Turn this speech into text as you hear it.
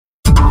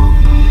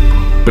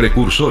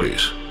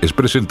Precursores es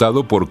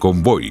presentado por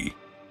Convoy.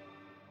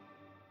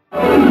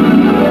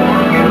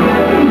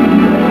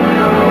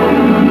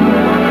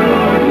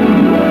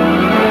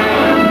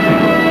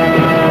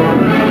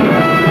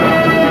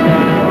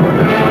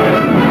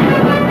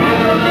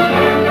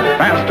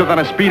 Faster than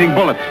a speeding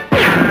bullet.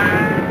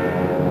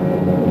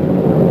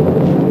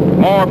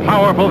 More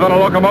powerful than a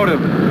locomotive.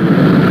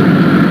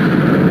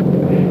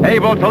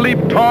 Able to leap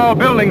tall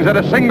buildings at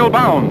a single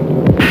bound.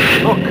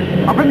 Look,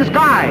 up in the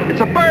sky,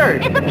 it's a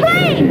bird. It's a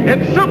plane.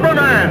 It's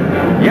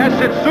Superman. Yes,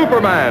 it's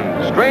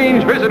Superman,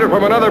 strange visitor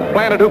from another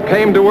planet who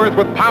came to Earth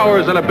with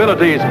powers and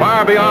abilities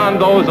far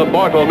beyond those of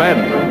mortal men.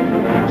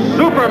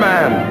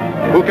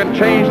 Superman, who can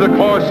change the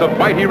course of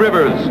mighty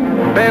rivers,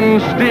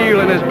 bend steel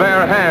in his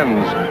bare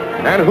hands,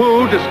 and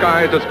who,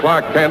 disguised as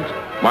Clark Kent,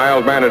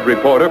 mild-mannered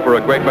reporter for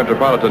a great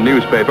metropolitan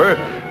newspaper,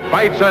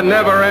 fights a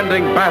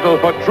never-ending battle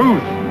for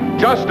truth,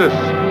 justice,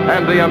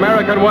 and the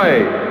American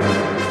way.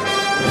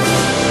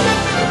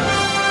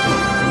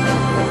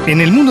 En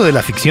el mundo de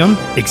la ficción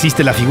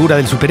existe la figura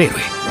del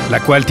superhéroe, la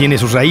cual tiene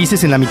sus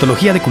raíces en la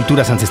mitología de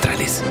culturas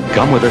ancestrales.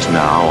 Come with us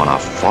now on a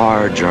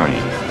far journey,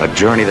 a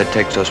journey that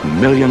takes us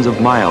millions of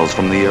miles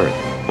from the Earth,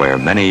 where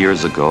many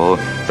years ago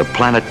the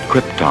planet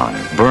Krypton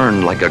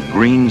burned like a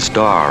green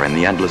star in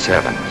the endless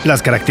heavens.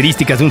 Las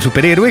características de un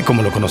superhéroe,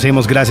 como lo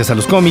conocemos gracias a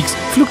los cómics,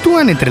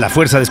 fluctúan entre la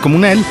fuerza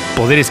descomunal,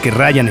 poderes que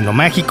rayan en lo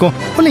mágico,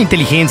 o la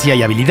inteligencia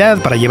y habilidad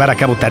para llevar a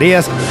cabo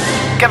tareas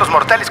que a los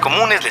mortales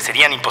comunes les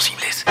serían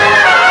imposibles.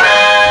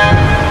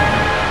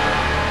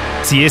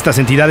 Si estas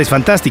entidades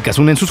fantásticas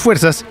unen sus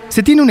fuerzas,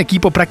 se tiene un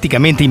equipo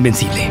prácticamente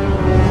invencible.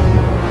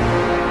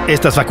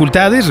 Estas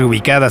facultades,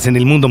 reubicadas en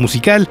el mundo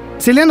musical,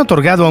 se le han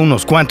otorgado a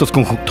unos cuantos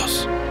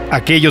conjuntos.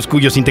 Aquellos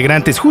cuyos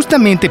integrantes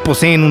justamente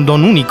poseen un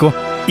don único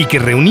y que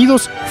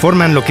reunidos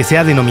forman lo que se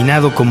ha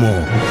denominado como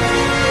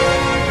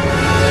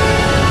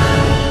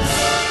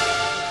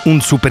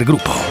un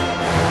supergrupo.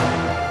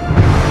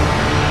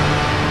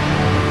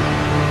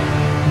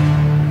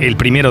 El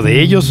primero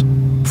de ellos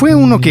fue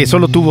uno que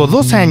solo tuvo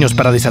 2 años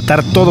para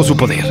desatar todo su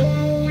poder.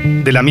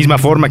 De la misma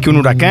forma que un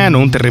huracán o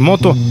un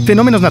terremoto,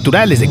 fenómenos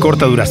naturales de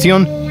corta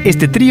duración,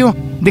 este trío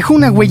dejó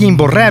una huella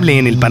imborrable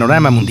en el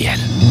panorama mundial.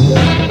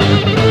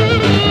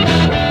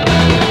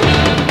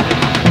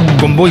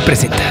 Convoy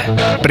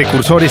presenta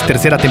Precursores,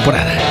 tercera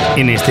temporada.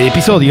 En este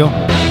episodio,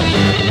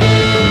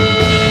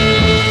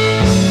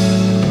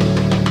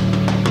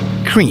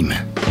 Cream.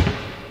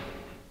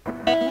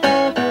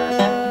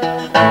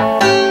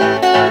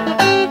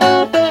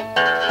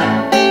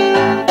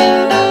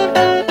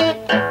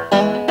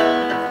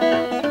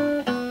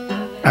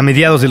 A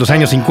mediados de los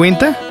años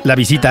 50, la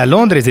visita a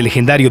Londres del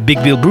legendario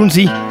Big Bill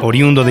Broonzy,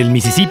 oriundo del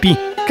Mississippi,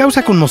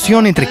 causa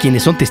conmoción entre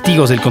quienes son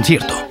testigos del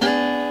concierto.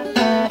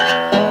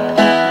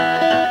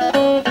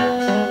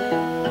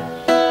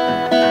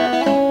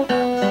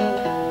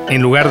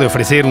 En lugar de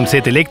ofrecer un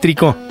set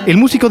eléctrico, el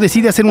músico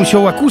decide hacer un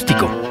show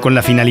acústico, con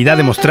la finalidad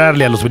de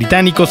mostrarle a los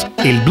británicos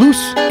el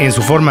blues en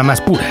su forma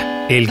más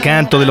pura, el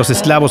canto de los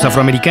esclavos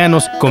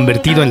afroamericanos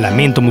convertido en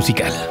lamento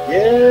musical.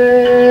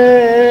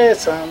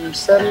 I'm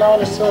setting on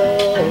the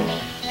soul.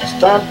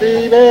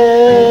 Stumpy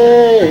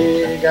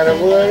baby, got a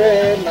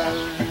wooden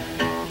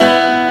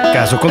line.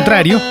 Caso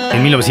contrario,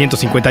 en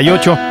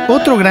 1958,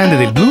 otro grande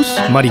del blues,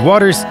 Muddy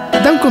Waters,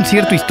 da un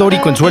concierto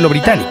histórico en suelo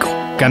británico,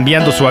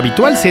 cambiando su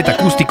habitual set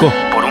acústico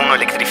por uno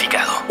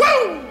electrificado.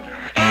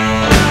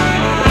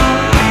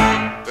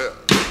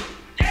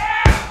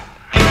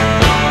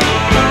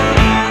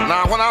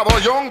 Now when I was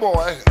a young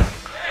boy,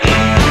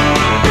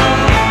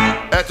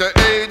 at the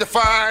age of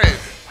 5,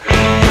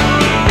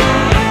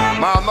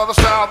 my mother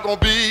said I was gonna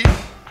be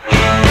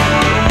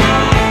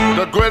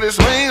the greatest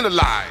man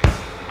alive.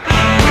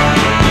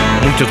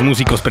 Muchos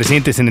músicos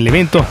presentes en el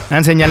evento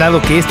han señalado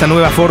que esta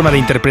nueva forma de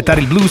interpretar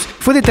el blues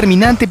fue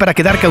determinante para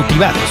quedar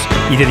cautivados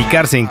y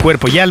dedicarse en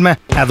cuerpo y alma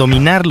a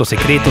dominar los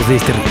secretos de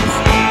este ritmo.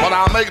 When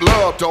I make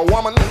love to a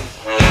woman,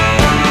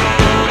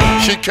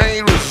 she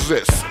can't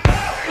resist.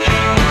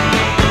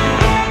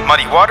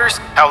 Muddy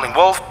Waters, Howlin'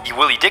 Wolf y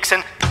Willie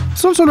Dixon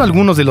son solo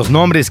algunos de los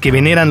nombres que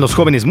veneran los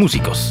jóvenes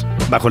músicos,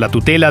 bajo la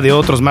tutela de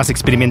otros más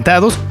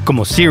experimentados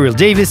como Cyril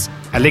Davis,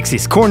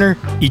 Alexis Corner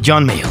y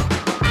John Mayall.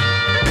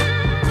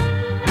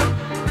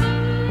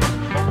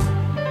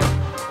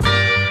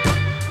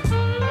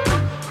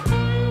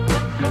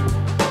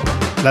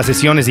 Las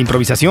sesiones de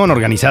improvisación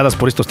organizadas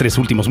por estos 3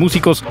 últimos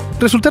músicos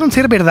resultaron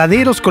ser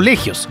verdaderos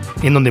colegios,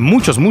 en donde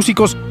muchos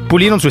músicos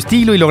pulieron su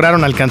estilo y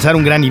lograron alcanzar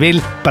un gran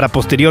nivel para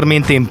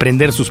posteriormente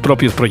emprender sus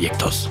propios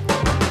proyectos.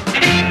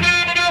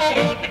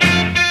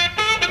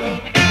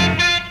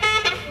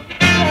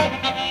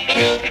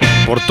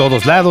 Por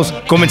todos lados,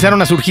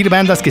 comenzaron a surgir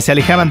bandas que se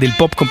alejaban del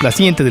pop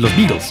complaciente de los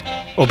Beatles,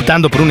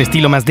 optando por un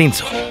estilo más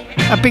denso,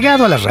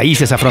 apegado a las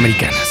raíces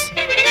afroamericanas.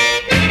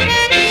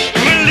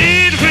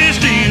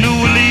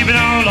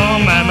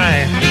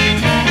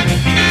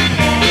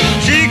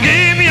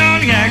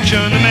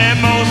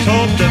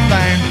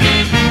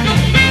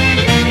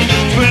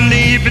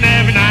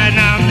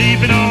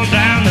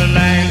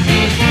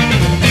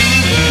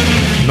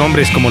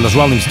 Nombres como los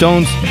Rolling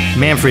Stones,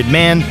 Manfred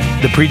Mann,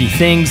 The Pretty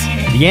Things,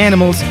 The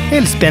Animals,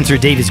 el Spencer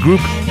Davis Group,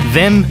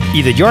 Them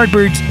y The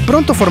Yardbirds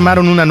pronto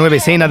formaron una nueva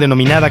escena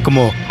denominada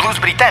como blues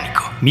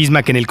británico,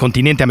 misma que en el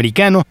continente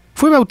americano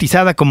fue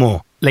bautizada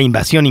como la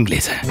invasión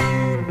inglesa.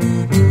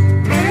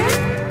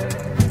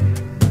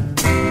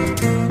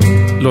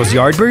 Los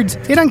Yardbirds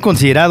eran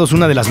considerados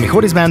una de las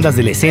mejores bandas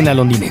de la escena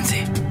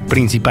londinense,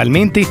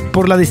 principalmente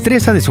por la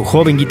destreza de su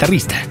joven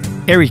guitarrista,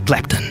 Eric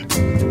Clapton.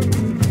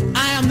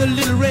 I am the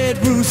little red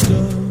rooster,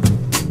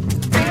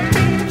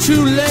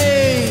 too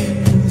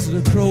lazy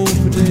to crow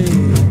for day.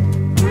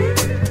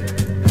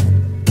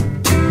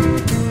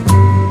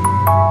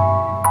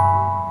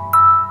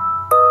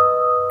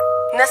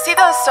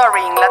 Nacido en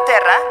Surrey,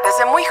 Inglaterra,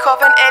 desde muy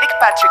joven Eric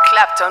Patrick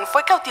Clapton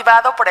fue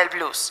cautivado por el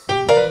blues.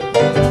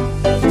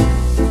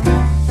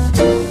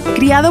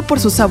 Criado por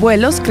sus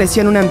abuelos,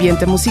 creció en un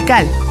ambiente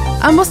musical.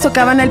 Ambos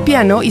tocaban el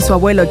piano y su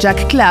abuelo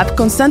Jack Clapp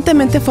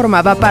constantemente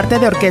formaba parte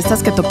de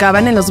orquestas que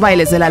tocaban en los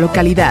bailes de la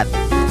localidad.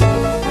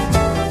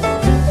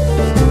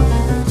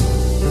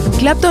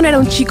 Clapton era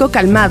un chico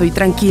calmado y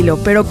tranquilo,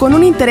 pero con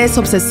un interés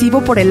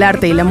obsesivo por el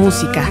arte y la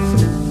música.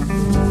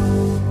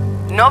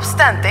 No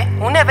obstante,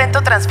 un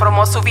evento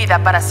transformó su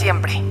vida para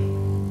siempre.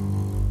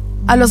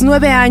 A los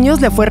 9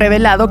 años le fue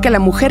revelado que la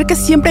mujer que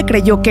siempre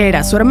creyó que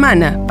era su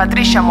hermana,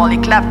 Patricia Molly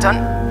Clapton,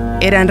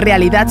 era en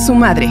realidad su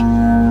madre,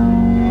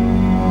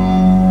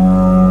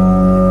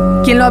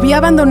 quien lo había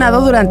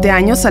abandonado durante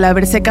años al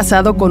haberse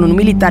casado con un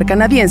militar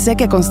canadiense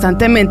que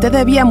constantemente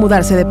debía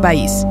mudarse de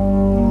país.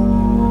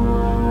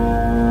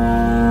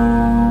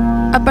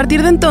 A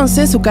partir de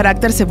entonces, su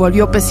carácter se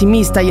volvió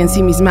pesimista y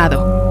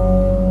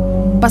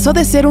ensimismado. Pasó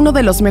de ser uno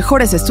de los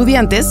mejores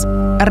estudiantes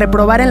a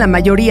reprobar en la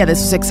mayoría de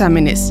sus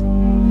exámenes.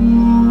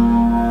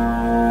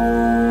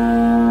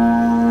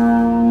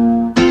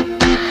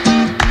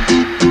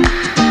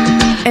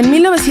 En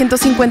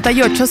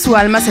 1958 su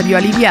alma se vio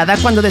aliviada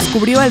cuando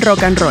descubrió el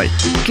rock and roll.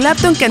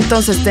 Clapton, que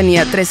entonces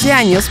tenía 13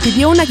 años,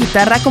 pidió una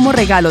guitarra como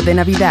regalo de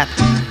Navidad.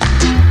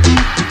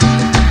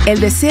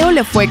 El deseo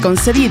le fue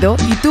concedido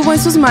y tuvo en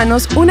sus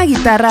manos una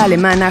guitarra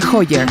alemana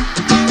Hoyer.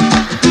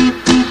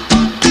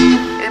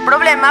 El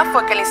problema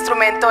fue que el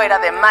instrumento era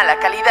de mala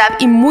calidad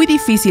y muy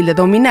difícil de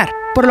dominar,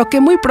 por lo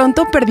que muy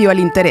pronto perdió el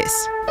interés.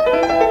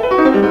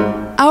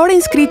 Ahora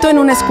inscrito en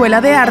una escuela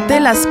de arte,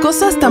 las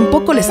cosas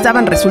tampoco le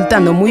estaban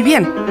resultando muy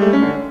bien.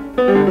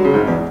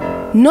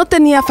 No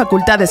tenía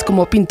facultades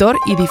como pintor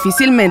y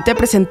difícilmente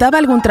presentaba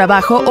algún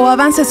trabajo o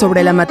avance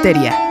sobre la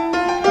materia.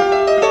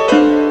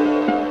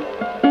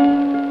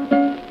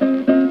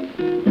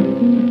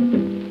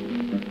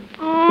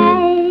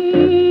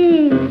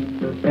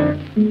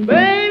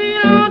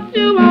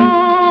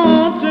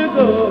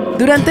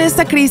 Durante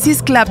esta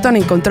crisis, Clapton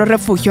encontró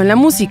refugio en la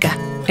música,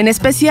 en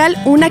especial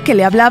una que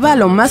le hablaba a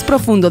lo más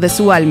profundo de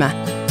su alma,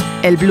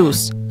 el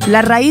blues,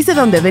 la raíz de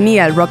donde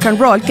venía el rock and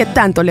roll que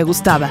tanto le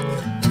gustaba.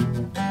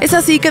 Es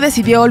así que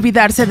decidió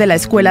olvidarse de la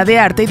escuela de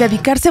arte y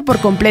dedicarse por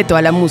completo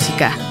a la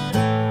música.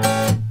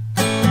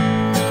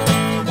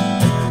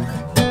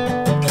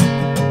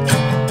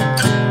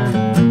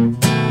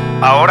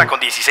 Ahora con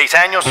 16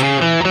 años,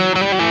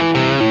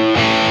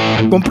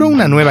 compró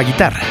una nueva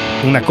guitarra,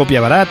 una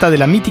copia barata de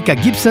la mítica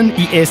Gibson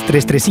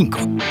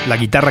ES-335, la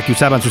guitarra que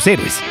usaban sus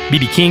héroes,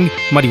 B.B. King,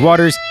 Muddy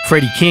Waters,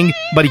 Freddie King,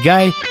 Buddy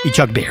Guy y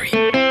Chuck Berry.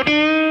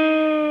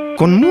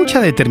 Con mucha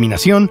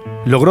determinación,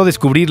 logró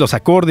descubrir los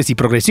acordes y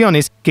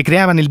progresiones que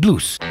creaban el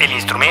blues. El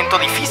instrumento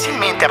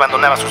difícilmente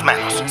abandonaba sus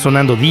manos,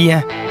 sonando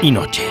día y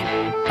noche.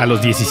 A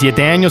los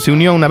 17 años se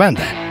unió a una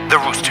banda, The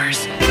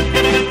Roosters.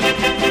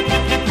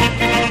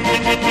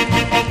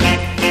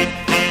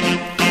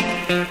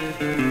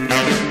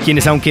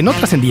 Quienes, aunque no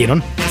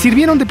trascendieron,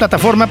 sirvieron de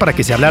plataforma para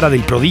que se hablara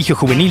del prodigio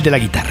juvenil de la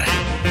guitarra.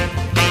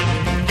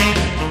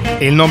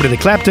 El nombre de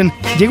Clapton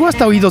llegó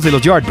hasta oídos de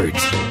los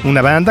Yardbirds,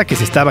 una banda que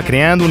se estaba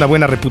creando una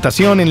buena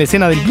reputación en la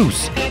escena del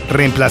blues,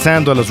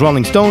 reemplazando a los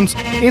Rolling Stones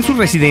en su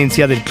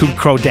residencia del Club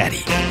Crow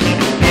Daddy.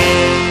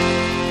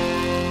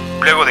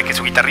 Luego de que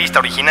su guitarrista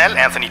original,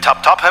 Anthony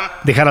Top Topham,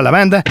 dejara la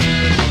banda,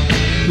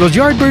 los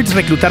Yardbirds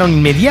reclutaron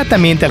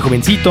inmediatamente al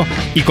jovencito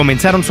y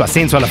comenzaron su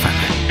ascenso a la fama.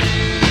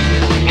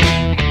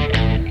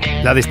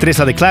 La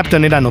destreza de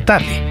Clapton era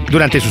notable.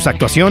 Durante sus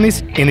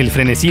actuaciones, en el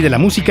frenesí de la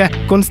música,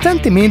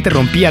 constantemente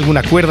rompía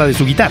alguna cuerda de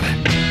su guitarra,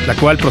 la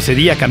cual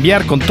procedía a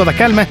cambiar con toda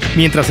calma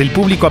mientras el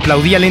público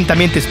aplaudía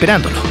lentamente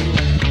esperándolo.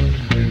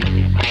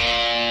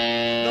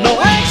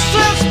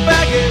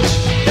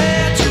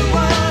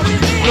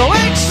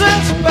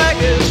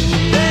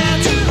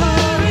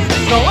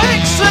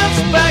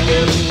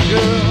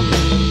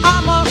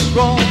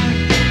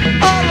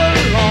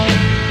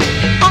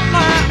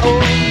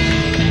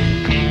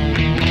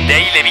 De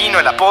ahí le vino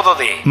el apodo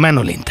de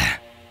Mano Lenta.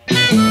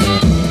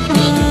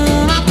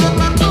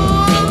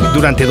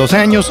 Durante 2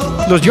 años,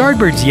 los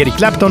Yardbirds y Eric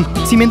Clapton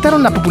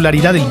cimentaron la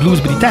popularidad del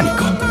blues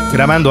británico,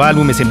 grabando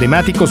álbumes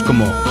emblemáticos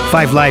como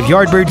Five Live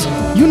Yardbirds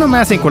y uno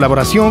más en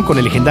colaboración con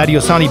el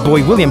legendario Sonny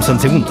Boy Williamson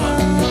II.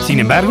 Sin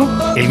embargo,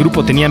 el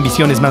grupo tenía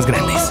ambiciones más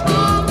grandes.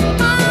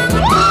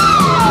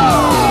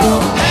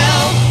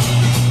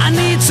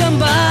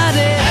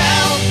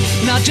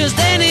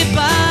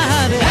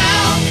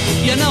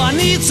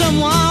 need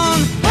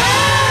someone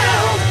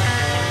help.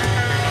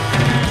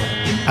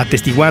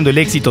 Atestiguando el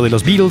éxito de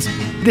los Beatles,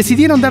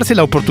 decidieron darse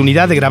la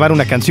oportunidad de grabar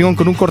una canción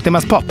con un corte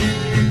más pop.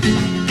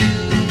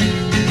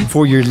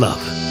 For Your Love.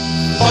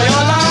 For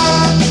your love.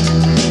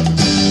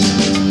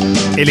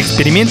 El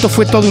experimento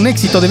fue todo un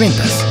éxito de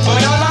ventas. For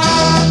your love.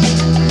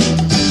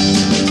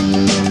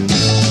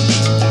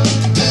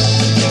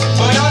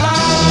 For your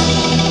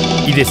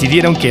love. Y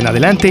decidieron que en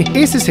adelante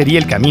ese sería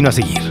el camino a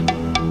seguir.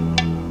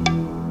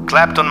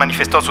 Clapton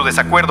manifestó su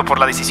desacuerdo por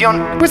la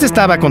decisión, pues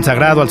estaba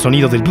consagrado al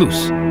sonido del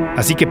blues,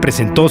 así que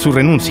presentó su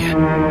renuncia.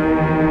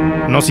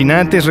 No sin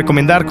antes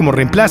recomendar como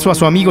reemplazo a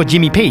su amigo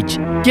Jimmy Page,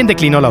 quien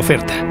declinó la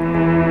oferta.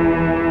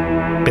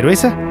 Pero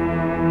esa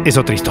es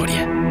otra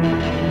historia.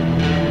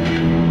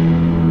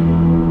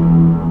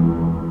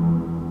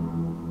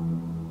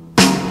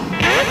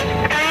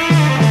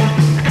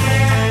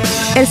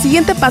 El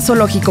siguiente paso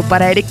lógico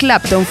para Eric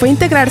Clapton fue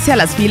integrarse a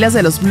las filas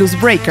de los Blues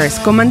Breakers,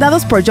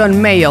 comandados por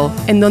John Mayall,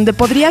 en donde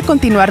podría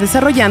continuar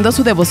desarrollando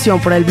su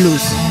devoción por el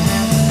blues.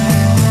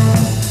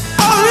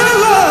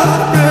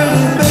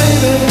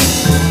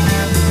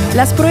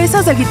 Las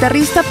proezas del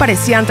guitarrista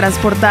parecían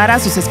transportar a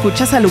sus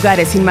escuchas a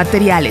lugares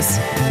inmateriales.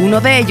 Uno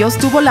de ellos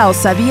tuvo la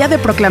osadía de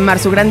proclamar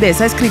su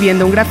grandeza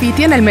escribiendo un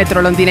graffiti en el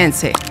metro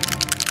londinense.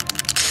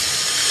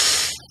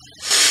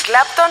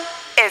 Clapton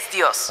es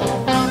Dios.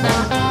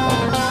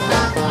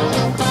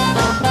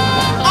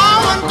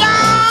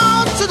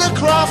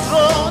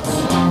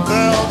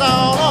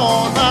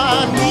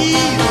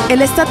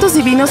 El estatus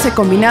divino se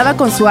combinaba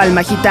con su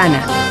alma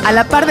gitana. A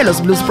la par de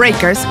los Blues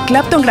Breakers,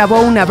 Clapton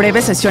grabó una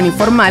breve sesión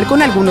informal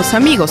con algunos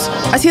amigos,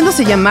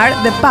 haciéndose llamar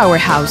The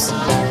Powerhouse.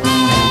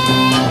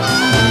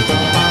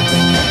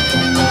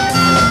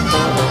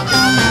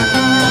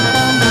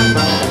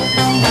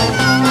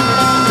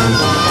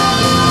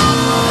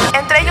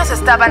 Entre ellos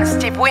estaban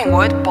Steve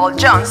Winwood, Paul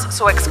Jones,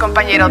 su ex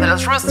compañero de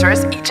los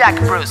Roosters, y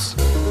Jack Bruce.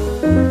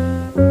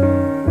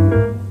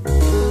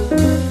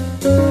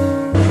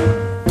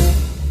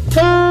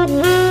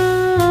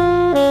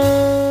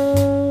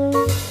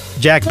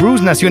 Jack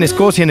Bruce nació en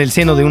Escocia en el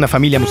seno de una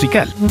familia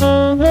musical.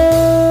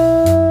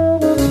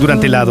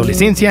 Durante la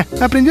adolescencia,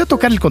 aprendió a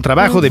tocar el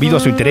contrabajo debido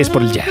a su interés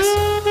por el jazz.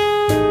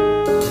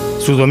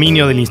 Su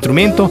dominio del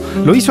instrumento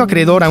lo hizo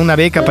acreedor a una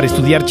beca para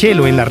estudiar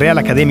cello en la Real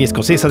Academia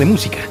Escocesa de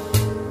Música.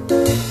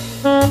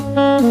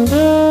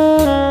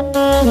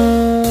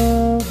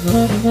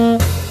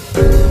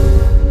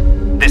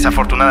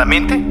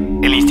 Desafortunadamente,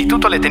 el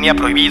instituto le tenía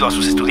prohibido a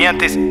sus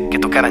estudiantes que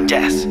tocaran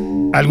jazz.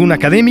 Algún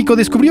académico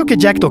descubrió que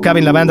Jack tocaba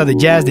en la banda de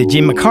jazz de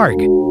Jim McHarg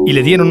y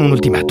le dieron un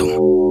ultimátum.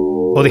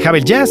 O dejaba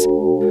el jazz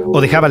o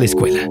dejaba la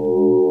escuela.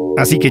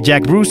 Así que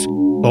Jack Bruce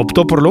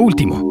optó por lo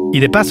último y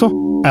de paso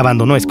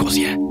abandonó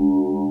Escocia.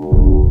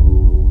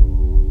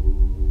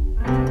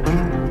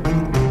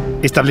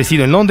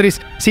 Establecido en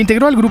Londres, se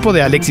integró al grupo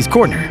de Alexis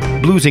Corner,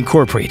 Blues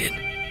Incorporated.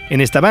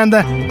 En esta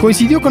banda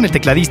coincidió con el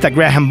tecladista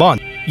Graham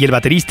Bond y el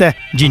baterista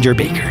Ginger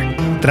Baker.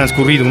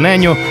 Transcurrido un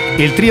año,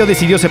 el trío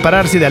decidió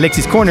separarse de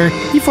Alexis Corner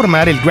y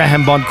formar el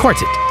Graham Bond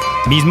Quartet,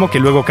 mismo que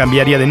luego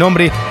cambiaría de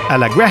nombre a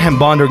la Graham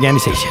Bond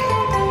Organization.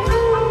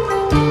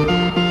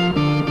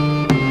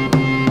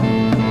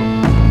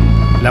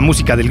 La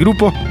música del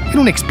grupo era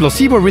un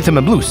explosivo rhythm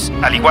and blues,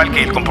 al igual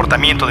que el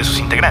comportamiento de sus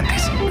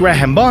integrantes.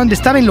 Graham Bond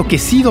estaba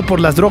enloquecido por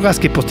las drogas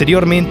que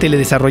posteriormente le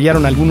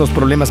desarrollaron algunos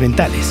problemas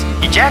mentales,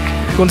 y Jack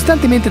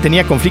constantemente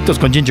tenía conflictos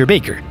con Ginger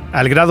Baker,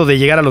 al grado de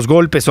llegar a los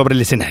golpes sobre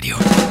el escenario.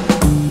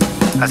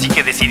 Así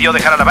que decidió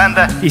dejar a la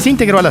banda y se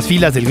integró a las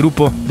filas del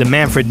grupo The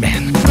Manfred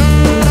Man.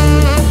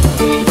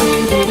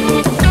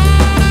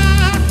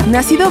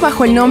 Nacido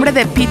bajo el nombre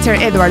de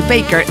Peter Edward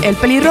Baker, el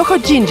pelirrojo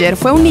Ginger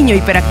fue un niño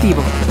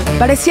hiperactivo.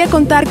 Parecía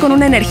contar con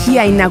una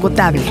energía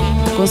inagotable.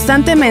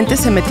 Constantemente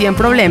se metía en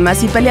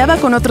problemas y peleaba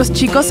con otros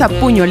chicos a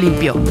puño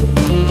limpio.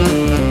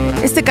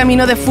 Este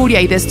camino de furia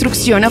y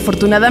destrucción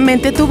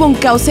afortunadamente tuvo un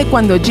cauce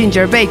cuando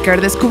Ginger Baker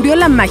descubrió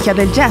la magia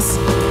del jazz.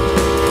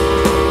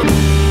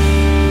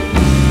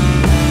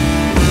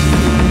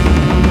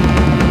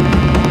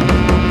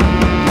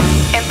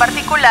 En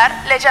particular,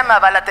 le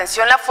llamaba la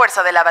atención la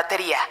fuerza de la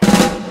batería.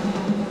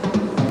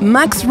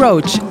 Max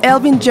Roach,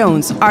 Elvin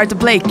Jones, Art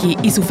Blakey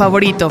y su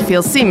favorito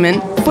Phil Simon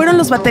fueron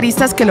los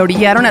bateristas que lo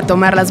orillaron a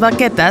tomar las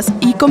baquetas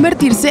y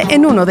convertirse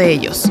en uno de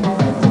ellos.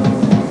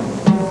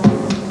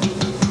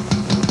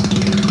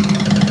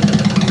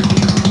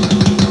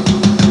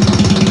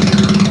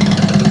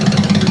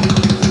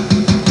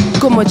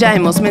 Como ya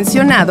hemos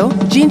mencionado,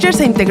 Ginger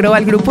se integró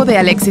al grupo de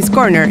Alexis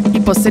Corner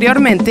y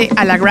posteriormente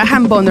a la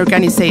Graham Bond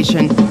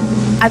Organization.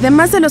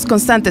 Además de los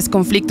constantes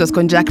conflictos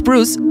con Jack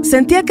Bruce,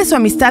 sentía que su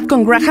amistad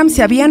con Graham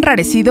se había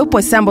enrarecido,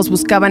 pues ambos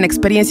buscaban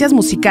experiencias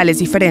musicales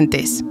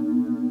diferentes.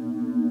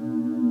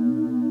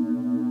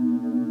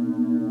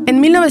 En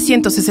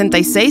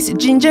 1966,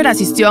 Ginger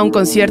asistió a un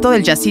concierto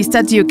del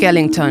jazzista Duke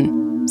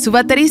Ellington. Su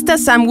baterista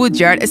Sam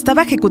Woodyard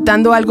estaba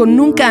ejecutando algo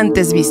nunca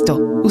antes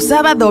visto.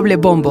 Usaba doble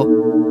bombo.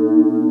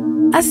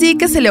 Así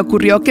que se le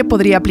ocurrió que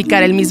podría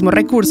aplicar el mismo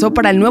recurso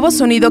para el nuevo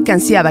sonido que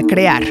ansiaba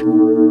crear.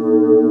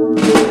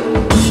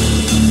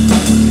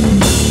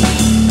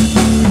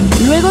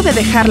 luego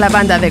de dejar la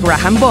banda de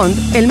Graham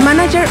Bond, el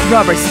manager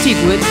Robert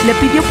Stigwood le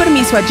pidió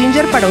permiso a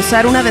Ginger para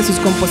usar una de sus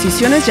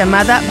composiciones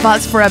llamada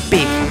Waltz for a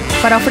Pig,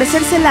 para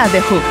ofrecérsela a The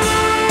Who.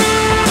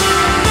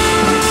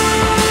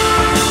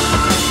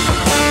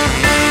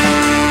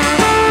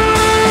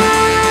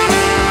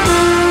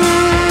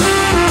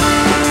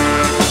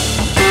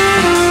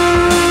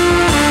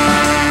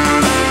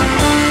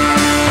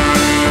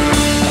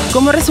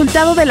 Como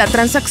resultado de la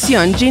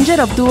transacción,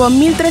 Ginger obtuvo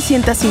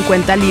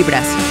 1.350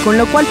 libras, con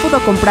lo cual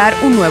pudo comprar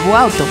un nuevo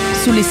auto,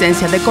 su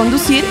licencia de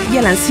conducir y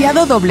el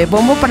ansiado doble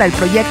bombo para el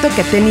proyecto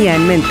que tenía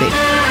en mente.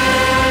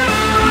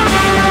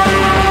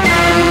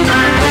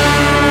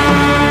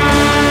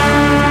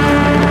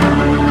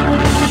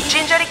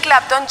 Ginger y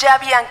Clapton ya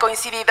habían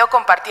coincidido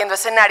compartiendo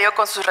escenario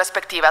con sus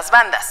respectivas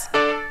bandas.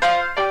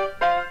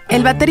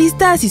 El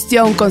baterista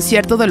asistió a un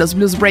concierto de los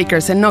Blues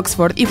Breakers en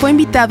Oxford y fue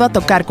invitado a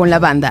tocar con la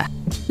banda.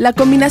 La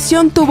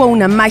combinación tuvo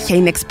una magia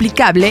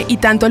inexplicable y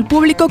tanto el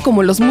público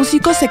como los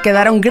músicos se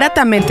quedaron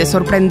gratamente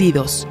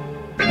sorprendidos.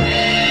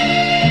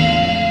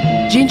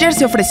 Ginger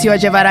se ofreció a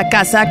llevar a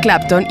casa a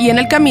Clapton y en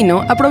el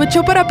camino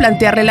aprovechó para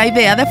plantearle la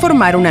idea de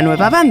formar una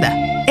nueva banda.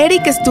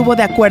 Eric estuvo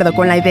de acuerdo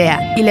con la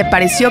idea y le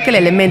pareció que el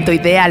elemento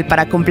ideal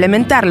para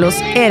complementarlos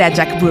era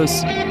Jack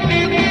Bruce.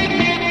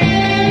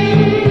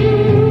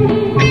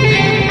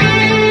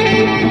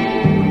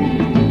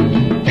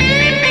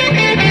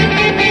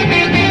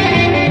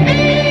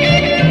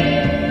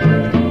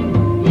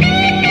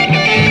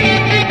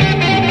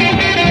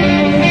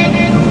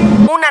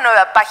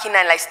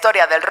 Página en la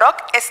historia del rock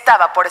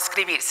estaba por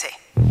escribirse.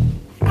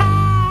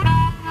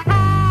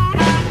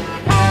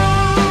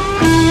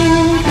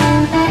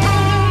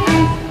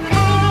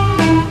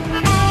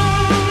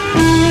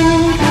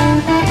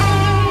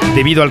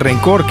 Debido al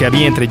rencor que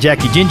había entre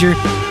Jack y Ginger,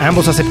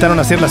 ambos aceptaron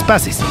hacer las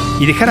paces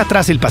y dejar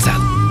atrás el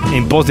pasado,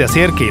 en pos de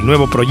hacer que el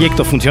nuevo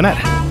proyecto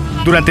funcionara.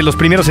 Durante los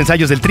primeros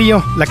ensayos del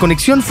trío, la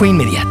conexión fue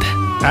inmediata.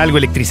 Algo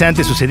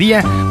electrizante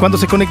sucedía cuando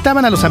se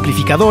conectaban a los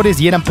amplificadores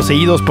y eran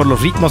poseídos por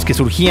los ritmos que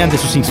surgían de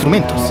sus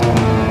instrumentos.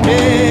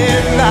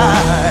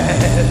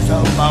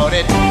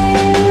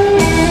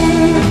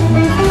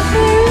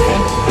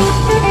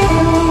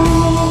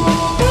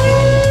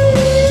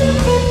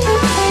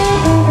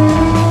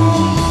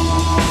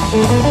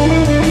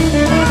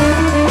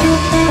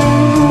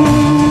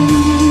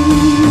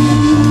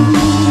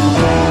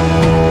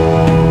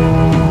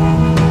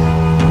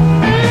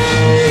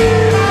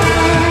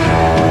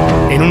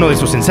 En uno de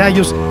sus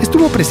ensayos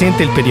estuvo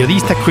presente el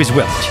periodista Chris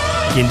Welch,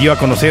 quien dio a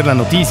conocer la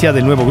noticia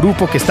del nuevo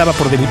grupo que estaba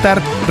por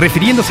debutar,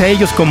 refiriéndose a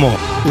ellos como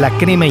la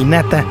crema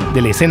innata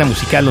de la escena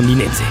musical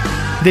londinense,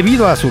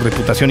 debido a su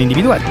reputación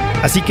individual.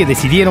 Así que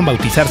decidieron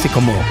bautizarse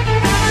como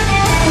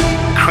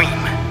Cream.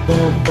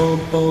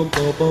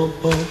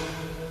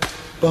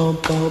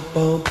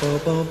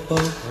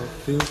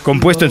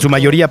 Compuesto en su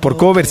mayoría por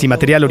covers y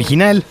material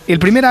original, el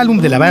primer álbum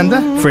de la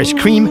banda, Fresh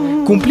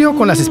Cream, cumplió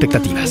con las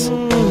expectativas.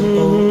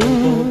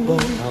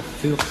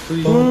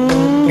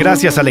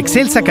 Gracias a la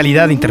excelsa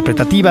calidad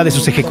interpretativa de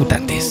sus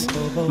ejecutantes.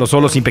 Los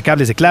solos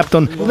impecables de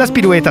Clapton, las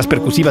piruetas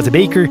percusivas de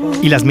Baker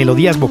y las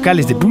melodías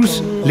vocales de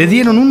Bruce le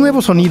dieron un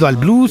nuevo sonido al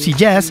blues y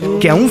jazz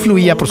que aún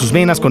fluía por sus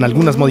venas con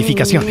algunas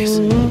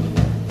modificaciones.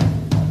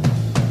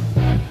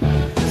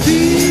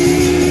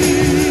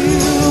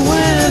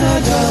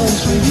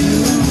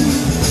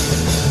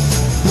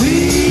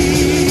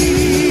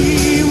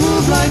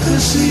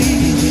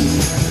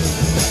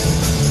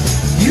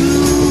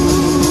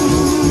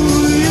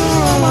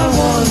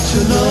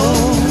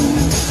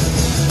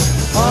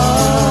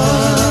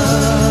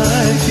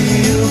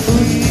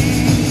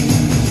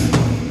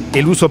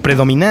 El uso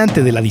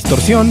predominante de la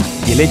distorsión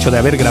y el hecho de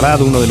haber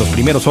grabado uno de los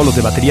primeros solos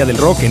de batería del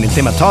rock en el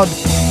tema Todd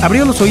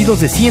abrió los oídos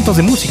de cientos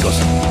de músicos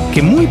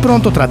que muy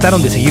pronto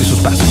trataron de seguir sus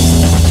pasos.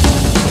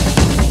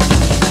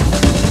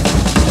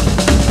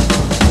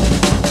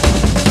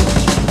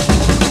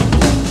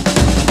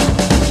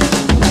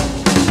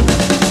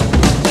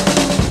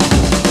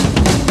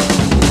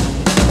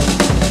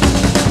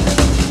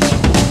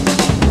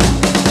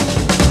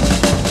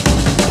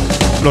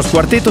 Los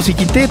cuartetos y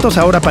quintetos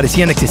ahora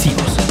parecían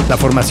excesivos. La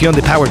formación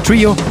de Power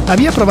Trio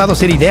había probado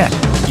ser ideal,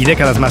 y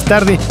décadas más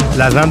tarde,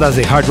 las bandas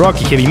de hard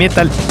rock y heavy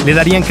metal le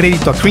darían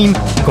crédito a Cream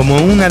como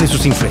una de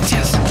sus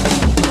influencias.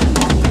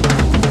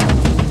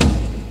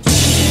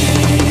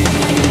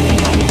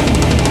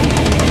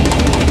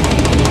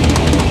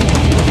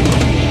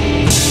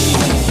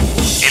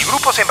 El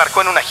grupo se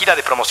embarcó en una gira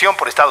de promoción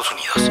por Estados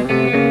Unidos,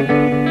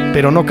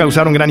 pero no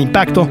causaron gran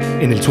impacto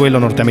en el suelo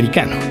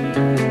norteamericano.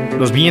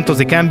 Los vientos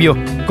de cambio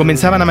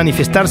comenzaban a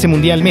manifestarse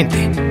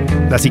mundialmente.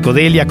 La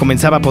psicodelia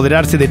comenzaba a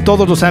apoderarse de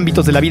todos los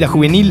ámbitos de la vida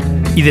juvenil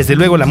y desde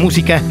luego la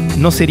música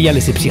no sería la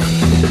excepción.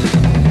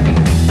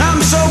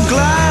 I'm so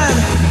glad,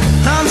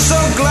 I'm so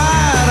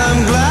glad,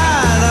 I'm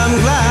glad, I'm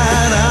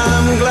glad,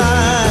 I'm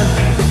glad.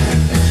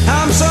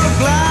 I'm so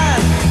glad,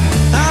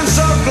 I'm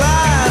so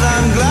glad,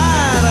 I'm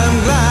glad,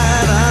 I'm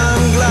glad,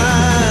 I'm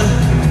glad.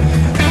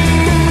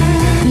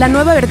 La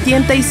nueva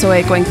vertiente hizo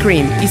eco en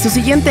Cream, y su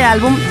siguiente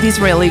álbum,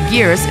 Disraeli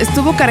Gears,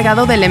 estuvo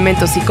cargado de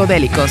elementos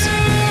psicodélicos.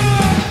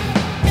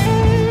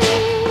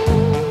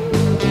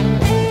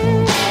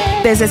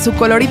 Desde su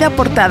colorida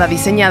portada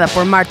diseñada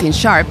por Martin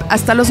Sharp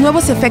hasta los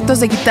nuevos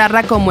efectos de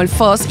guitarra como el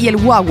fuzz y el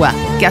wah-wah,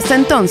 que hasta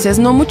entonces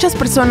no muchas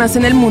personas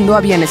en el mundo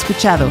habían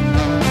escuchado.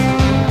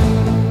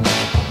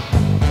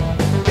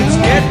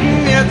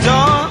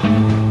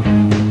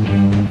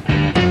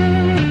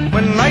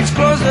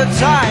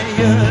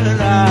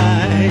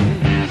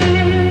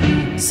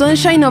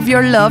 Sunshine of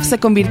Your Love se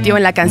convirtió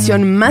en la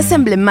canción más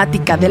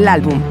emblemática del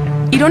álbum.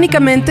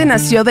 Irónicamente,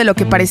 nació de lo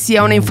que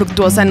parecía una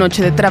infructuosa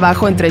noche de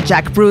trabajo entre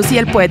Jack Bruce y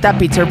el poeta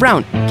Peter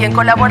Brown, quien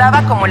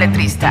colaboraba como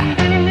letrista.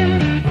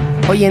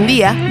 Hoy en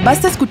día,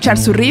 basta escuchar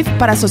su riff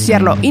para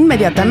asociarlo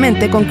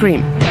inmediatamente con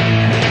Cream.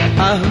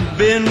 I've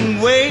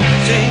been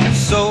waiting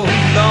so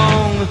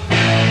long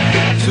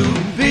to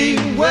be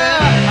where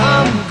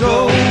I'm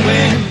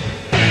going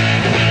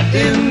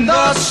in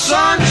the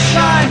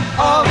sunshine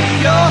of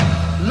your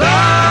love.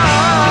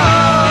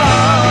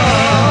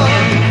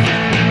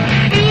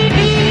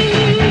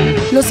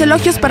 Los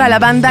elogios para la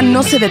banda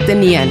no se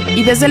detenían,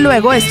 y desde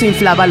luego esto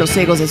inflaba los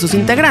egos de sus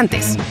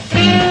integrantes.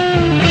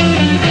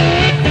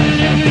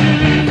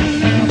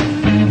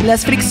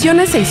 Las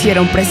fricciones se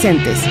hicieron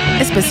presentes,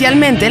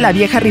 especialmente la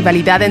vieja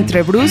rivalidad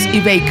entre Bruce y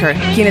Baker,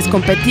 quienes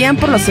competían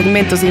por los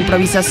segmentos de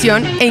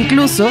improvisación e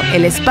incluso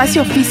el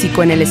espacio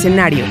físico en el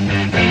escenario.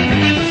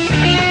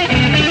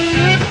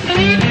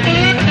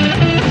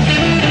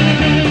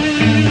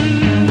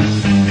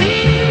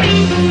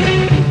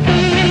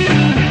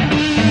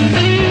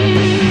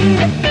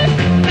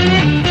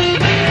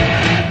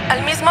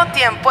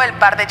 El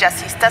par de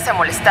jazzistas se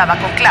molestaba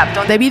con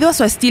Clapton debido a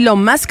su estilo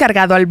más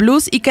cargado al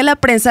blues y que la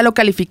prensa lo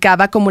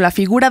calificaba como la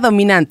figura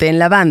dominante en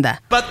la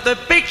banda.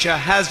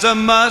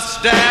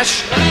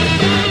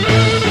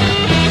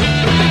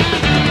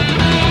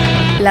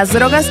 Las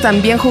drogas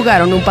también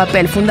jugaron un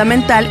papel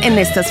fundamental en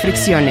estas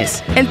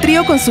fricciones. El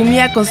trío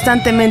consumía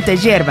constantemente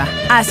hierba,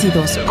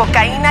 ácidos,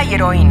 cocaína y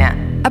heroína.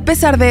 A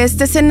pesar de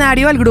este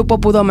escenario, el grupo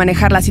pudo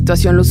manejar la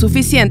situación lo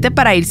suficiente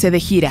para irse de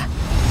gira.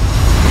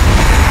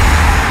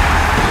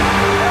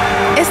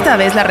 Esta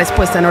vez la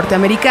respuesta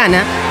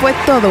norteamericana fue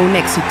todo un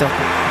éxito.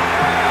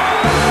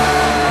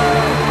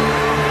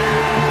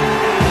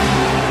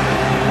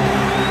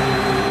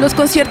 Los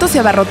conciertos se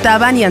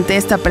abarrotaban y ante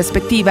esta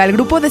perspectiva el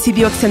grupo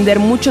decidió extender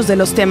muchos de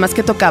los temas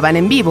que tocaban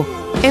en vivo,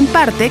 en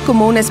parte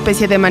como una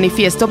especie de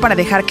manifiesto para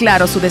dejar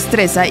claro su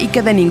destreza y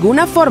que de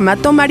ninguna forma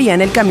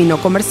tomarían el camino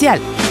comercial.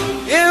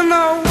 In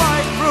a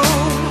white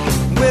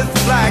room with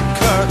black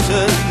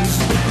curtains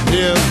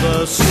near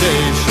the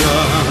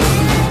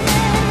station.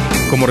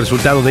 Como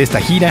resultado de esta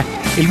gira,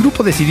 el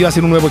grupo decidió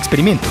hacer un nuevo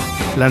experimento,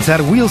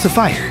 lanzar Wheels of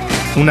Fire,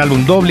 un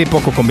álbum doble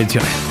poco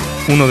convencional.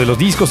 Uno de los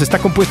discos está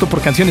compuesto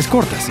por canciones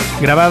cortas,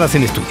 grabadas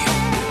en estudio.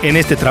 En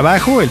este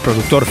trabajo, el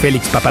productor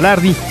Félix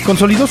Papalardi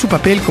consolidó su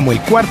papel como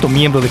el cuarto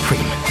miembro de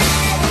Cream.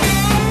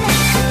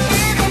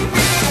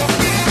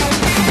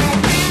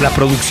 La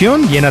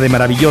producción, llena de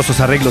maravillosos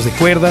arreglos de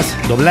cuerdas,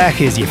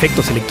 doblajes y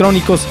efectos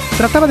electrónicos,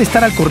 trataba de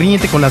estar al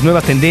corriente con las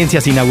nuevas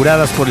tendencias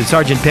inauguradas por el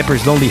Sgt.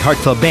 Pepper's Lonely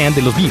Hearts Club Band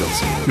de los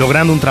Beatles,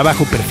 logrando un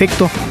trabajo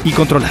perfecto y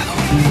controlado.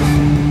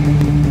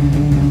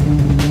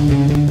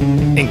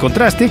 En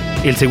contraste,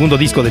 el segundo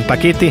disco del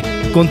paquete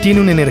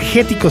contiene un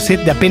energético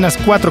set de apenas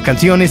 4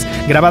 canciones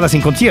grabadas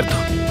en concierto,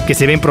 que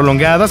se ven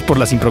prolongadas por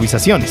las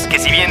improvisaciones, que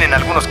si bien en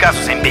algunos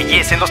casos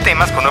embellecen los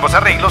temas con nuevos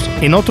arreglos,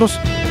 en otros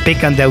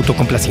pecan de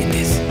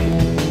autocomplacientes.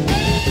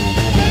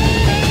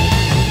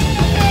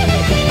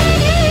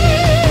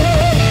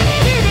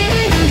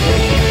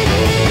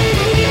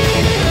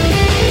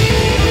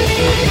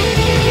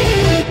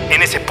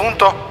 En ese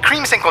punto,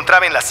 Cream se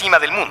encontraba en la cima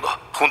del mundo,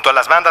 junto a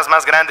las bandas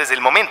más grandes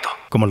del momento,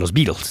 como los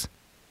Beatles.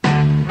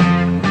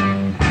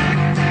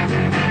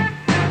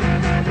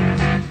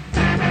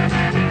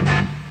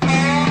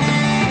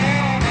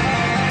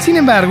 Sin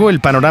embargo, el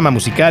panorama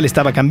musical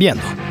estaba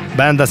cambiando.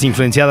 Bandas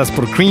influenciadas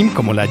por Cream,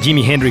 como la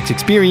Jimi Hendrix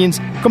Experience,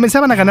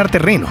 comenzaban a ganar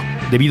terreno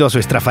debido a su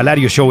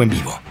estrafalario show en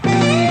vivo.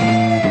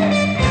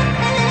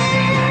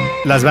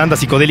 Las bandas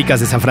psicodélicas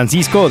de San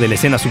Francisco o de la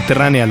escena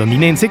subterránea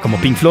londinense, como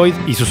Pink Floyd,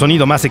 y su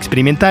sonido más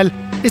experimental,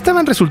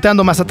 estaban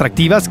resultando más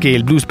atractivas que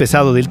el blues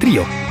pesado del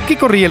trío, que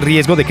corría el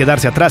riesgo de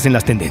quedarse atrás en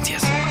las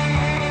tendencias.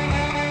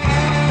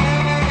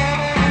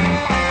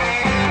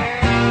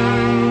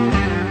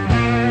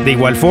 De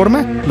igual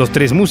forma, los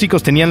 3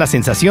 músicos tenían la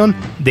sensación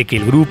de que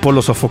el grupo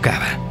los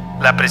sofocaba.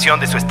 La presión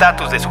de su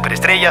estatus de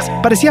superestrellas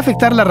parecía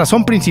afectar la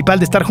razón principal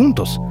de estar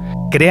juntos: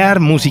 crear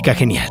música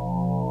genial.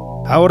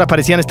 Ahora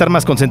parecían estar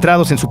más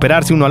concentrados en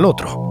superarse uno al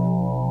otro.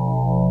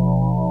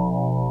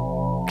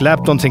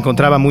 Clapton se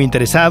encontraba muy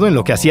interesado en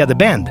lo que hacía The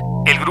Band,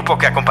 el grupo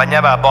que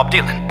acompañaba a Bob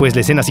Dylan, pues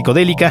la escena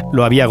psicodélica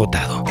lo había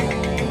agotado.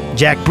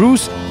 Jack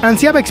Bruce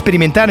ansiaba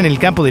experimentar en el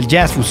campo del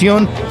jazz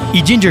fusión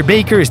y Ginger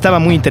Baker estaba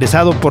muy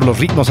interesado por los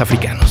ritmos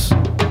africanos.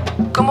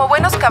 Como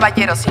buenos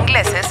caballeros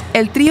ingleses,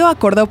 el trío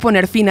acordó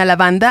poner fin a la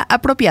banda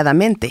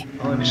apropiadamente.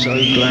 I'm so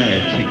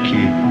glad, thank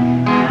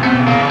you.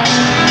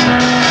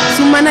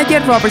 Su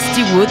manager Robert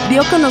Stewart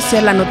dio a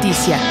conocer la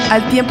noticia,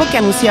 al tiempo que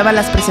anunciaba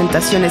las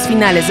presentaciones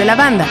finales de la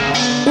banda.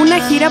 Una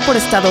gira por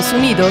Estados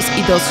Unidos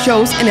y 2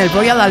 shows en el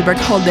Royal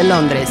Albert Hall de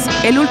Londres,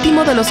 el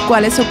último de los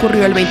cuales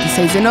ocurrió el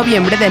 26 de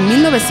noviembre de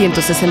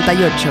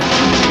 1968.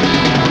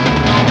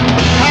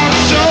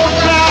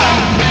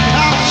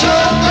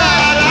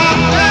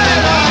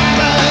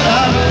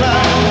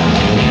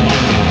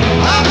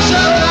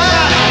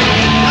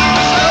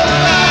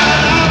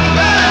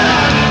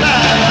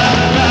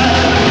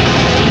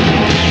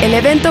 El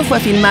evento fue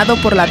filmado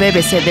por la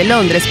BBC de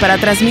Londres para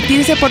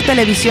transmitirse por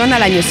televisión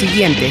al año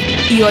siguiente,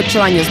 y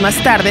 8 años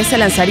más tarde se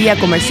lanzaría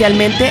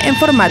comercialmente en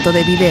formato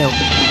de video. De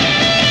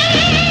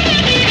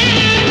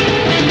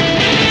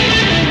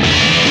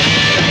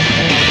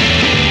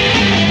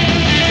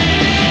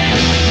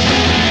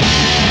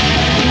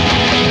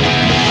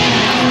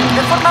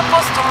forma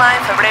póstuma,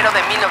 en febrero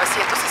de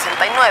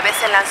 1969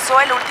 se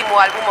lanzó el último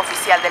álbum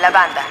oficial de la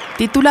banda,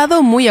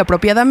 titulado muy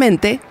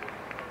apropiadamente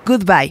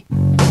Goodbye.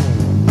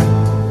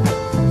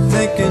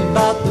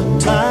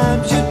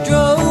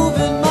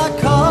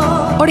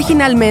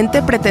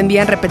 Originalmente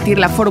pretendían repetir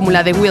la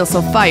fórmula de Wheels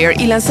of Fire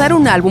y lanzar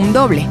un álbum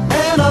doble.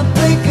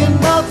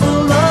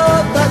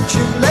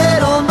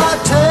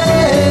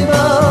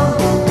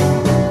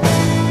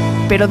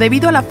 Pero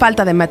debido a la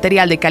falta de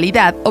material de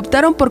calidad,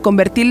 optaron por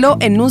convertirlo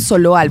en un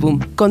solo álbum,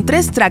 con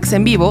 3 tracks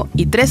en vivo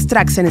y 3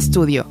 tracks en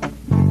estudio.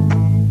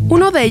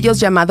 Uno de ellos,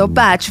 llamado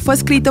Batch, fue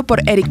escrito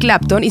por Eric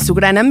Clapton y su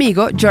gran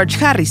amigo George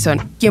Harrison,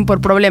 quien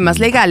por problemas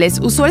legales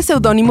usó el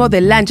seudónimo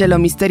de L'Angelo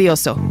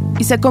Misterioso,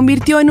 y se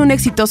convirtió en un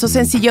exitoso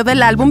sencillo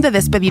del álbum de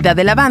despedida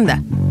de la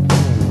banda.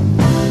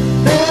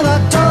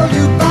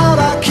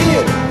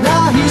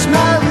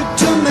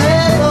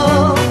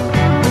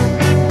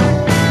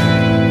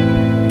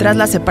 Tras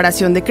la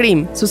separación de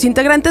Cream, sus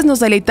integrantes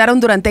nos deleitaron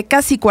durante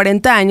casi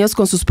 40 años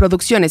con sus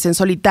producciones en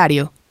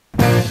solitario.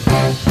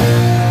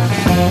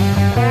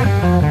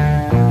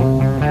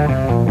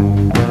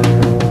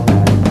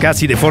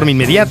 Casi de forma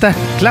inmediata,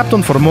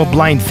 Clapton formó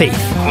Blind Faith,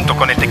 junto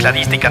con el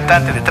tecladista y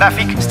cantante de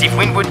Traffic, Steve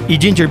Winwood, y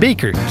Ginger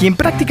Baker, quien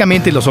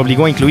prácticamente los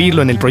obligó a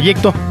incluirlo en el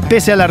proyecto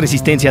pese a la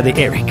resistencia de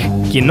Eric,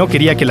 quien no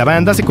quería que la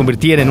banda se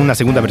convirtiera en una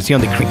segunda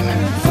versión de Cream.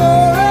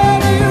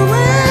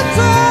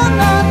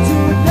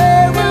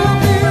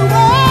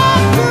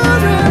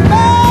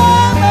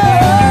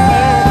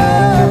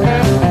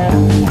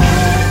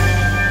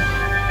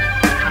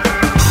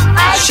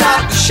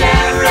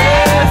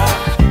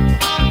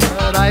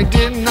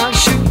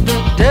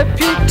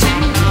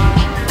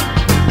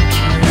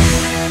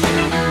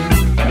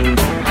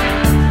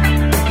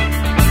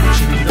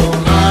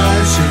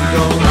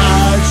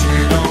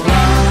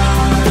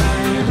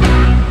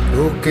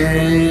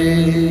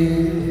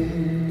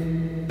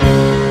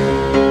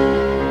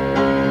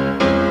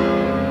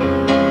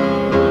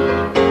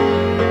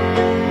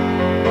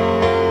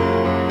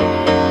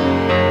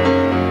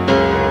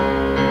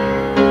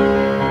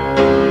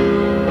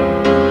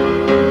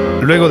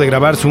 Luego de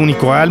grabar su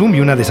único álbum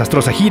y una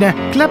desastrosa gira,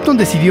 Clapton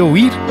decidió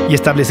huir y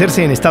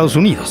establecerse en Estados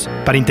Unidos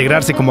para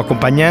integrarse como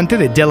acompañante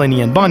de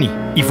Delaney and Bonnie,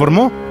 y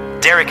formó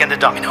Derek and the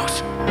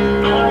Dominos.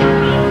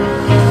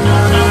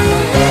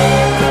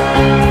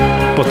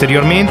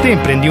 Posteriormente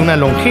emprendió una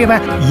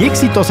longeva y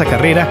exitosa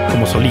carrera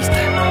como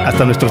solista,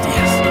 hasta nuestros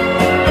días.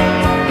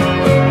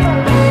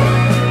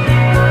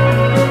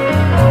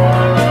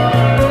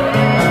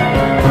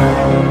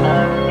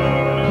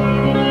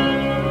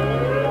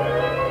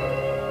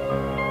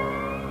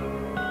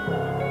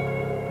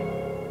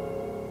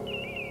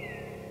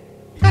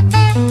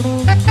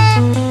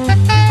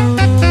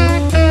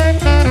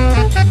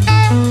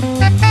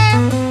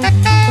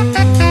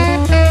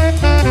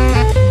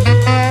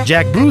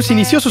 Jack Bruce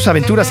inició sus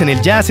aventuras en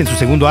el jazz en su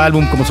segundo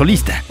álbum como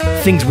solista,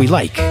 Things We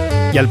Like,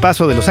 y al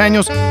paso de los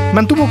años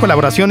mantuvo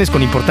colaboraciones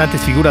con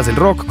importantes figuras del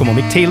rock como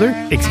Mick Taylor,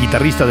 ex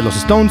guitarrista de los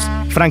Stones,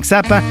 Frank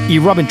Zappa y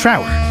Robin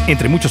Trower,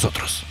 entre muchos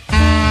otros.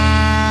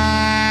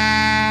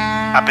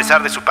 A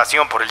pesar de su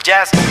pasión por el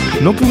jazz,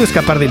 no pudo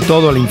escapar del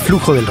todo al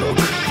influjo del rock,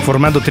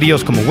 formando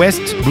tríos como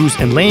West,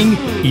 Bruce and Lang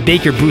y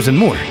Baker, Bruce and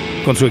Moore,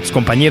 con su ex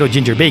compañero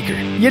Ginger Baker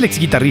y el ex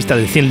guitarrista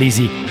de Thin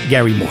Lizzy,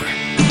 Gary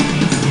Moore.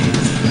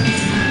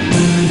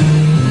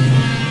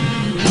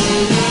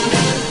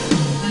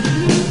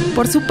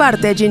 Por su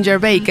parte, Ginger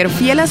Baker,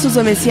 fiel a sus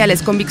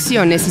demenciales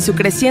convicciones y su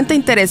creciente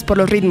interés por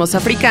los ritmos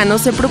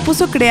africanos, se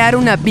propuso crear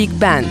una big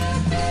band.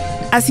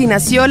 Así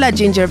nació la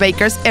Ginger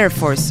Baker's Air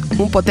Force,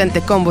 un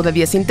potente combo de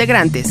 10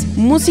 integrantes,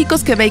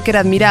 músicos que Baker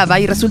admiraba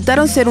y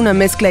resultaron ser una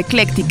mezcla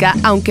ecléctica,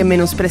 aunque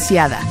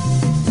menospreciada.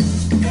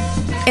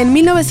 En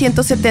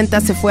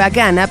 1970 se fue a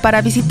Ghana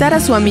para visitar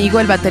a su amigo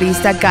el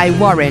baterista Guy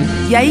Warren,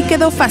 y ahí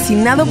quedó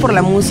fascinado por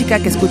la música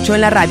que escuchó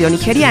en la radio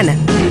nigeriana,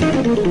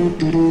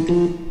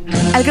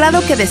 al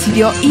grado que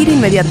decidió ir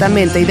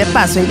inmediatamente y de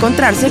paso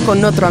encontrarse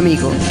con otro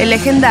amigo, el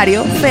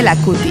legendario Fela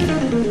Kuti.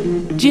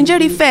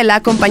 Ginger y Fela,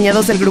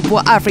 acompañados del grupo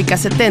Africa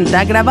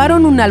 70,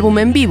 grabaron un álbum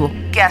en vivo,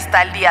 que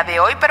hasta el día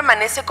de hoy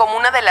permanece como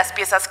una de las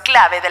piezas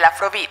clave del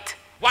Afrobeat.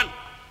 1,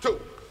 2,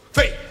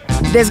 3.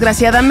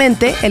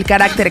 Desgraciadamente, el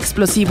carácter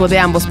explosivo de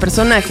ambos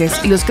personajes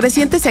y los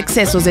crecientes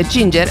excesos de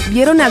Ginger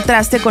dieron al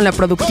traste con la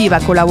productiva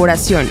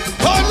colaboración.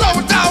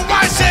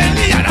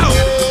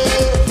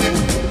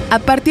 A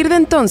partir de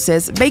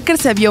entonces, Baker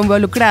se vio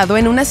involucrado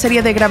en una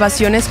serie de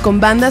grabaciones con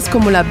bandas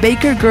como la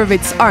Baker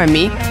Gurvitz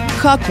Army,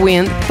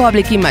 Hawkwind,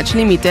 Public Image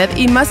Limited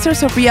y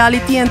Masters of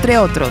Reality, entre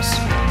otros.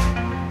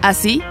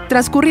 Así,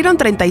 transcurrieron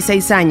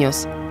 36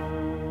 años,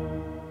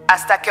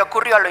 hasta que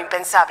ocurrió lo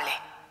impensable.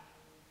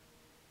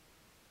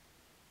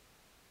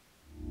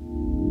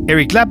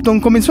 Eric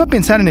Clapton comenzó a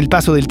pensar en el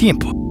paso del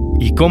tiempo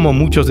y cómo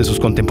muchos de sus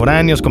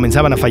contemporáneos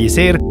comenzaban a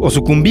fallecer o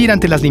sucumbir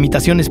ante las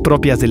limitaciones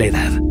propias de la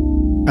edad.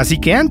 Así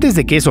que antes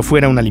de que eso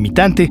fuera una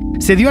limitante,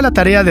 se dio a la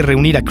tarea de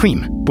reunir a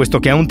Cream,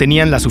 puesto que aún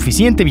tenían la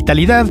suficiente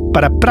vitalidad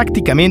para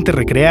prácticamente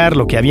recrear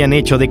lo que habían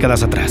hecho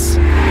décadas atrás.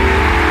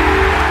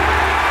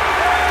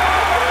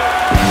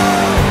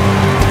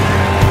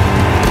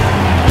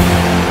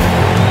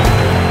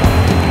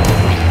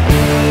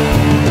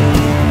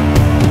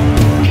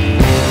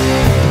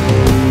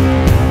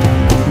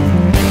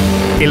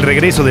 El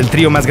regreso del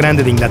trío más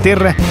grande de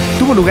Inglaterra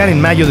tuvo lugar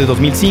en mayo de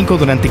 2005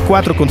 durante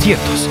 4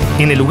 conciertos,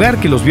 en el lugar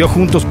que los vio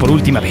juntos por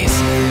última vez,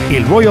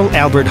 el Royal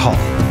Albert Hall.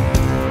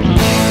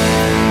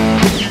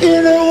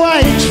 In a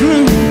white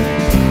room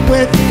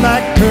with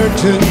black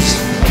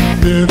curtains,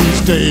 little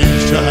stage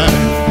time.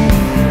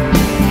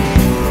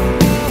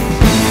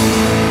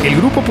 El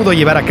grupo pudo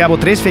llevar a cabo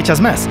 3 fechas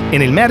más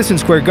en el Madison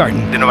Square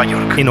Garden de Nueva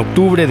York en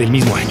octubre del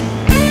mismo año.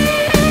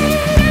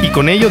 Y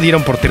con ello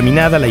dieron por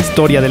terminada la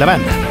historia de la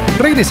banda,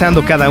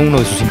 regresando cada uno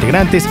de sus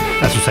integrantes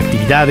a sus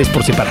actividades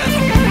por separado.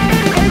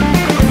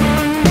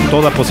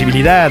 Toda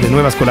posibilidad de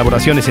nuevas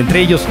colaboraciones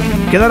entre ellos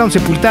quedaron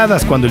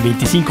sepultadas cuando el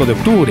 25 de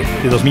octubre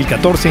de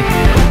 2014,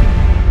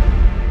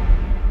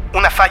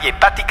 una falla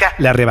hepática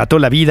le arrebató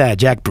la vida a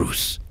Jack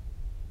Bruce.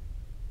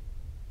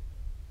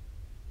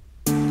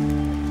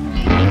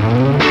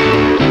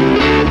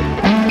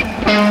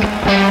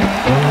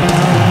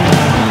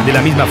 De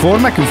la misma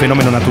forma que un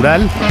fenómeno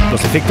natural,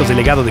 los efectos del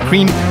legado de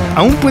Cream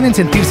aún pueden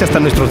sentirse hasta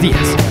nuestros días,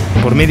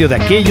 por medio de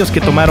aquellos que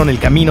tomaron el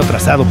camino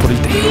trazado por el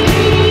trío.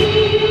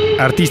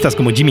 Artistas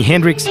como Jimi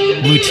Hendrix,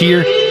 Blue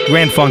Cheer,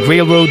 Grand Funk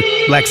Railroad,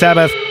 Black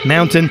Sabbath,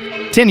 Mountain,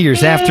 10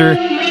 Years After,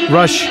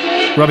 Rush,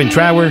 Robin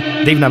Trower,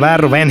 Dave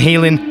Navarro, Van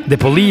Halen, The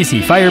Police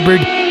y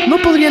Firebird no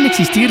podrían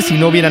existir si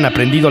no hubieran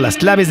aprendido las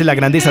claves de la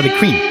grandeza de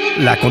Cream: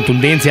 la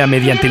contundencia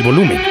mediante el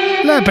volumen,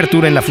 la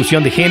apertura en la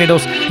fusión de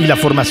géneros y la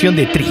formación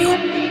de trío,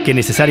 que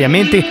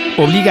necesariamente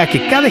obliga a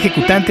que cada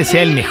ejecutante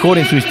sea el mejor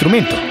en su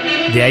instrumento.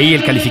 De ahí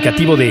el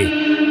calificativo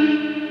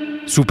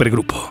de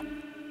supergrupo.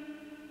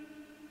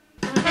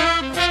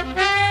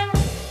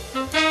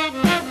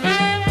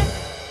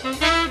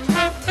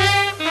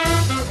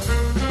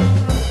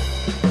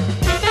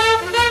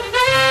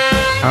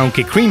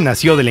 Aunque Cream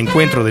nació del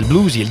encuentro del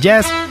blues y el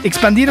jazz,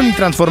 expandieron y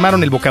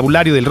transformaron el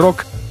vocabulario del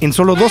rock en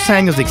solo 2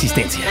 años de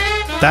existencia,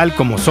 tal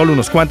como solo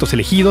unos cuantos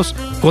elegidos,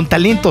 con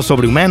talentos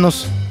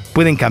sobrehumanos,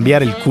 pueden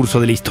cambiar el curso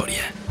de la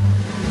historia.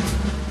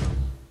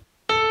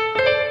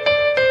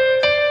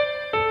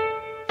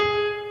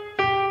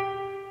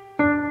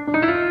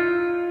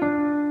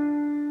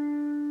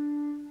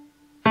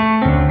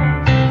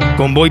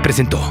 Convoy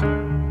presentó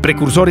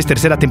Precursores,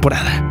 tercera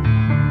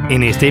temporada.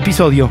 En este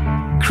episodio,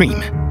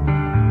 Cream.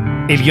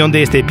 El guión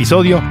de este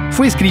episodio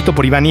fue escrito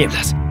por Iván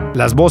Nieblas.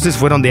 Las voces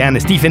fueron de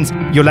Anne Stephens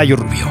y Olayo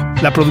Rubio.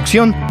 La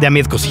producción de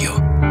Ahmed Cosío.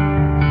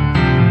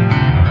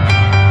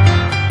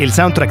 El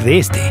soundtrack de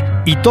este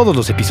y todos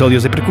los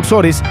episodios de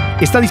Precursores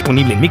está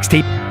disponible en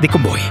Mixtape de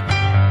Convoy.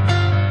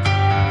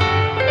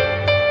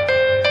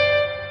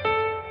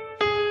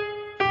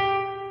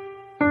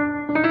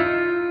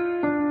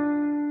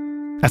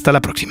 Hasta la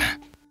próxima.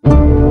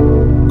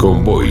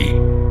 Convoy.